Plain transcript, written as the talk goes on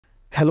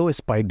Hello,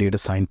 Aspire Data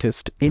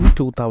Scientist. In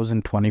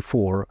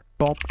 2024,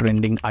 top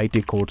trending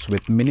IT courses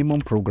with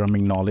minimum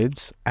programming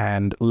knowledge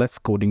and less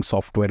coding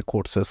software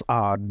courses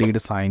are data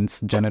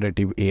science,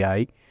 generative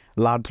AI,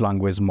 large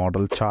language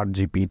model,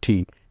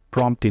 ChatGPT,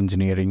 prompt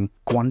engineering,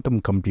 quantum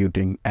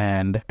computing,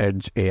 and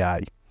edge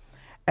AI.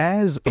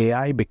 As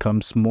AI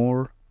becomes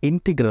more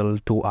integral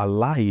to our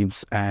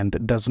lives and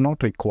does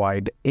not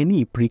require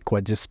any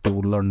prerequisites to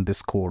learn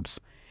this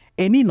course,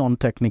 any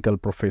non-technical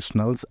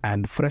professionals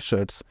and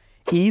freshers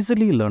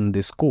easily learn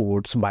this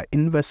course by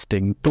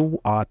investing 2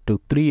 hours to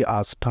 3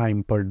 hours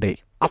time per day.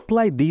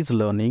 Apply these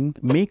learning,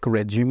 make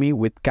resume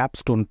with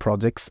capstone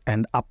projects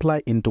and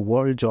apply into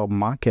world job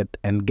market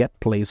and get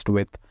placed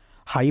with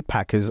high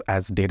package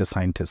as data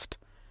scientist.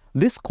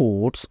 This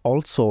course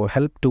also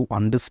help to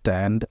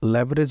understand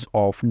leverage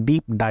of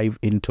deep dive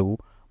into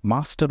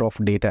Master of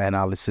Data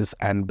Analysis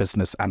and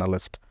Business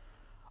Analyst.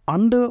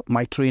 Under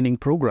my training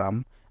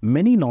program,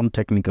 many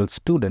non-technical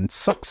students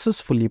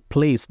successfully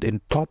placed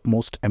in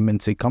topmost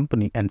MNC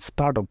company and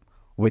startup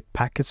with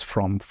package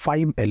from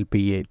 5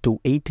 LPA to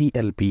 80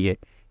 LPA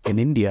in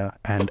India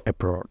and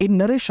abroad. In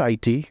Naresh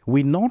IT,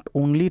 we not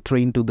only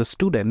train to the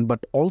student,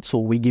 but also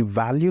we give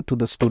value to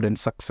the student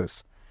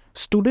success.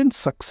 Student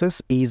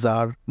success is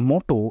our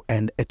motto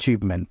and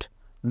achievement.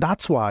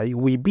 That's why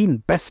we've been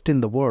best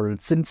in the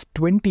world since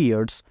 20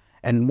 years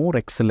and more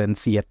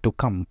excellence yet to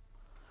come.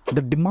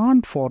 The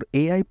demand for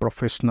AI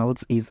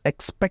professionals is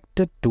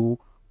expected to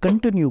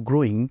continue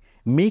growing,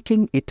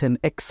 making it an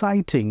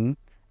exciting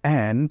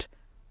and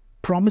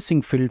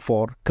promising field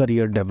for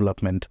career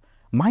development.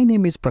 My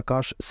name is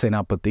Prakash,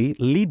 Senapthi,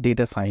 lead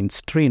data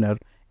science trainer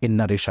in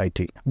Naresh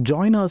IT.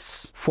 Join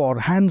us for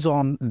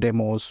hands-on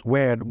demos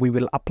where we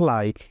will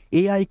apply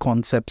AI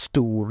concepts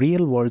to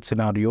real-world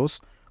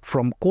scenarios,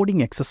 from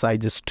coding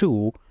exercises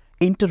to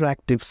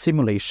interactive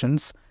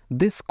simulations.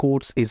 This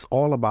course is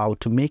all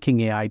about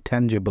making AI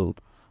tangible.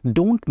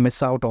 Don't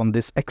miss out on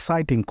this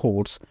exciting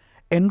course.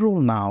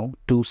 Enroll now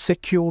to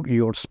secure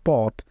your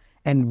spot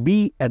and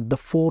be at the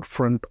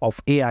forefront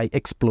of AI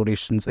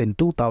explorations in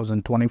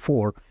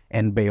 2024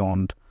 and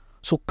beyond.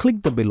 So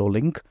click the below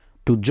link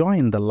to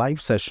join the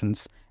live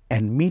sessions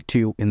and meet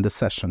you in the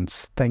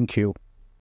sessions. Thank you.